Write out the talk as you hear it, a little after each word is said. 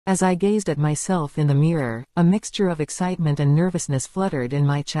As I gazed at myself in the mirror, a mixture of excitement and nervousness fluttered in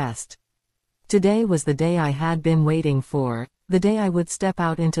my chest. Today was the day I had been waiting for, the day I would step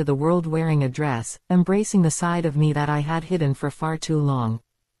out into the world wearing a dress, embracing the side of me that I had hidden for far too long.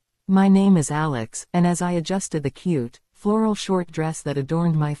 My name is Alex, and as I adjusted the cute, floral short dress that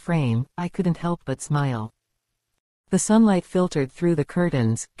adorned my frame, I couldn't help but smile. The sunlight filtered through the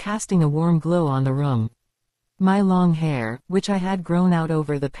curtains, casting a warm glow on the room. My long hair, which I had grown out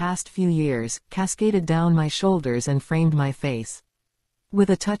over the past few years, cascaded down my shoulders and framed my face. With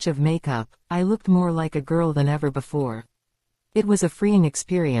a touch of makeup, I looked more like a girl than ever before. It was a freeing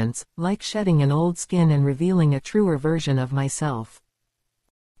experience, like shedding an old skin and revealing a truer version of myself.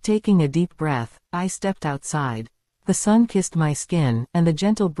 Taking a deep breath, I stepped outside. The sun kissed my skin, and the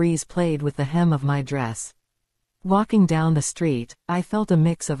gentle breeze played with the hem of my dress. Walking down the street, I felt a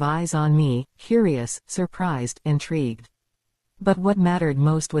mix of eyes on me, curious, surprised, intrigued. But what mattered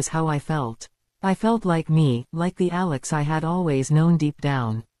most was how I felt. I felt like me, like the Alex I had always known deep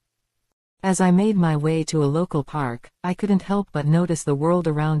down. As I made my way to a local park, I couldn't help but notice the world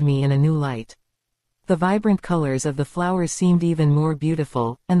around me in a new light. The vibrant colors of the flowers seemed even more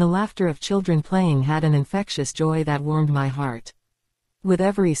beautiful, and the laughter of children playing had an infectious joy that warmed my heart. With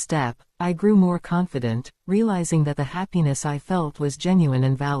every step, I grew more confident, realizing that the happiness I felt was genuine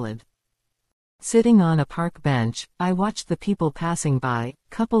and valid. Sitting on a park bench, I watched the people passing by,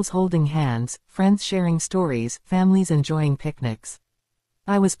 couples holding hands, friends sharing stories, families enjoying picnics.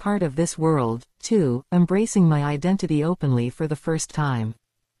 I was part of this world, too, embracing my identity openly for the first time.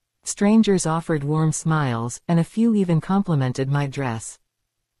 Strangers offered warm smiles, and a few even complimented my dress.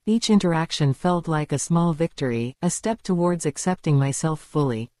 Each interaction felt like a small victory, a step towards accepting myself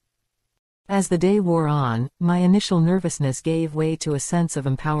fully. As the day wore on, my initial nervousness gave way to a sense of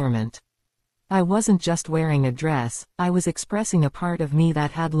empowerment. I wasn't just wearing a dress, I was expressing a part of me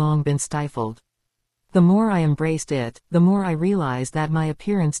that had long been stifled. The more I embraced it, the more I realized that my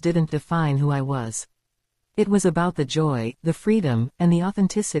appearance didn't define who I was. It was about the joy, the freedom, and the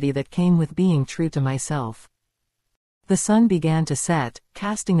authenticity that came with being true to myself. The sun began to set,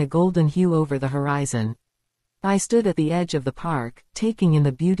 casting a golden hue over the horizon. I stood at the edge of the park, taking in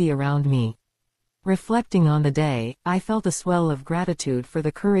the beauty around me. Reflecting on the day, I felt a swell of gratitude for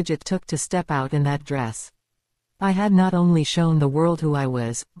the courage it took to step out in that dress. I had not only shown the world who I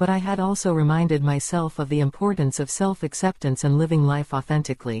was, but I had also reminded myself of the importance of self-acceptance and living life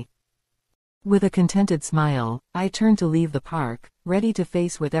authentically. With a contented smile, I turned to leave the park, ready to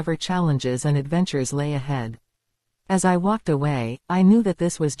face whatever challenges and adventures lay ahead. As I walked away, I knew that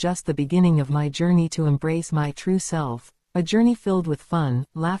this was just the beginning of my journey to embrace my true self, a journey filled with fun,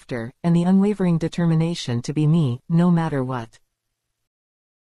 laughter, and the unwavering determination to be me, no matter what.